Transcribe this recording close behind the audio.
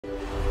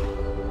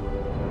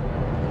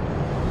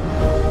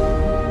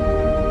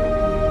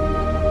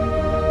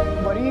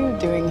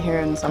here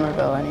in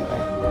Somerville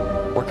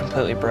anyway. We're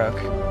completely broke,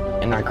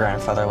 and our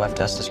grandfather left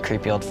us this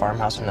creepy old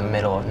farmhouse in the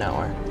middle of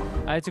nowhere.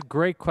 It's a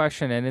great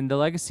question, and the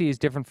legacy is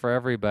different for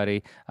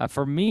everybody.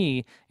 For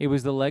me, it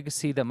was the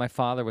legacy that my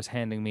father was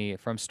handing me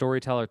from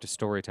storyteller to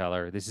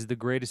storyteller. This is the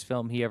greatest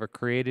film he ever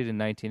created in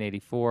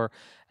 1984,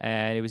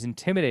 and it was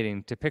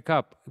intimidating to pick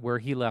up where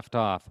he left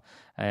off.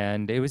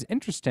 And it was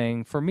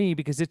interesting for me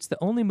because it's the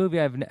only movie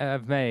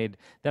I've made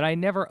that I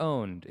never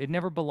owned. It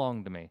never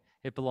belonged to me.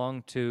 It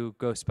belonged to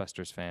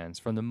Ghostbusters fans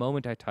from the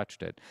moment I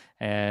touched it.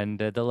 And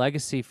the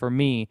legacy for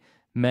me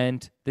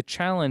meant the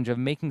challenge of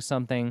making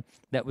something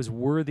that was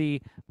worthy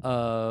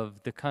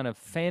of the kind of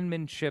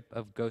fanmanship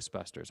of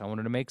Ghostbusters. I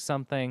wanted to make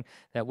something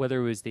that, whether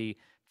it was the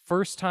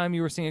first time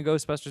you were seeing a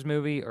Ghostbusters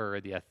movie or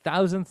the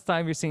 1,000th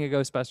time you're seeing a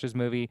Ghostbusters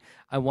movie,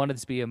 I wanted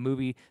this to be a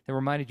movie that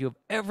reminded you of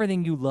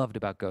everything you loved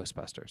about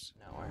Ghostbusters.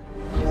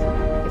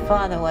 Your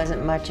father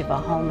wasn't much of a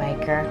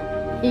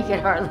homemaker. He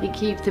could hardly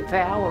keep the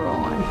power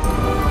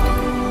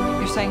on.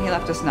 You're saying he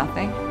left us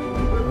nothing?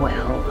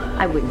 Well,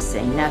 I wouldn't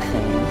say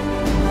nothing.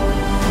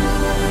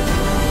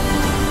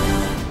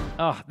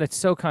 Oh, that's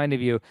so kind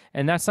of you.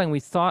 And that's something we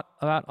thought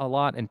about a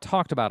lot and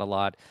talked about a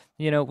lot.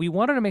 You know, we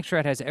wanted to make sure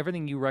it has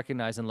everything you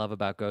recognize and love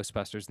about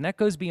Ghostbusters. And that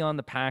goes beyond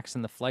the packs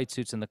and the flight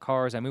suits and the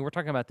cars. I mean, we're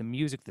talking about the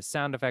music, the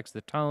sound effects,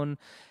 the tone,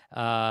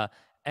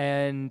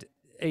 and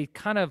a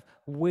kind of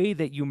way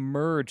that you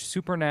merge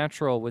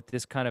supernatural with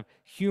this kind of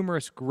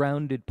humorous,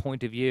 grounded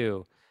point of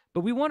view.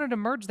 But we wanted to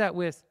merge that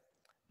with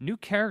new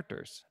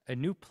characters, a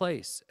new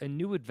place, a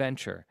new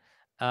adventure.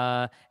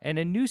 And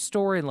a new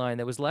storyline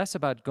that was less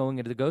about going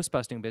into the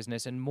ghostbusting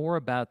business and more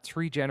about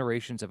 3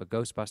 generations of a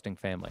ghostbusting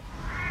family.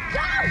 Go,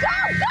 go,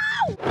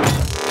 go!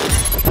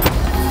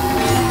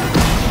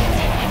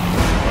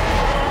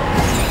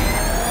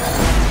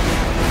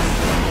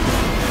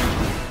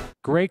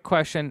 Great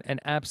question, and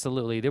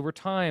absolutely. There were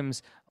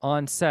times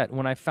on set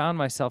when I found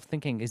myself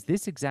thinking, is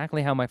this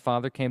exactly how my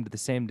father came to the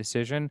same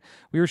decision?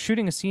 We were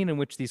shooting a scene in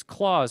which these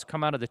claws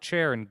come out of the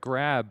chair and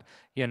grab,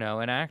 you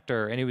know, an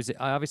actor, and it was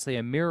obviously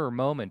a mirror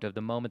moment of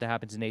the moment that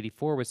happens in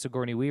 '84 with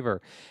Sigourney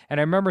Weaver. And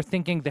I remember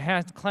thinking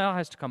the claw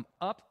has to come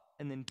up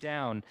and then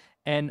down,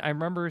 and I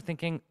remember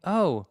thinking,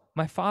 oh,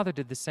 my father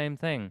did the same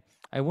thing.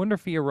 I wonder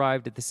if he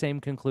arrived at the same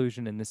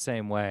conclusion in the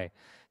same way.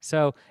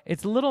 So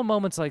it's little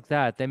moments like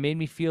that that made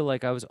me feel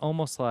like I was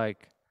almost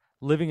like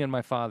living in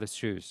my father's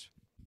shoes.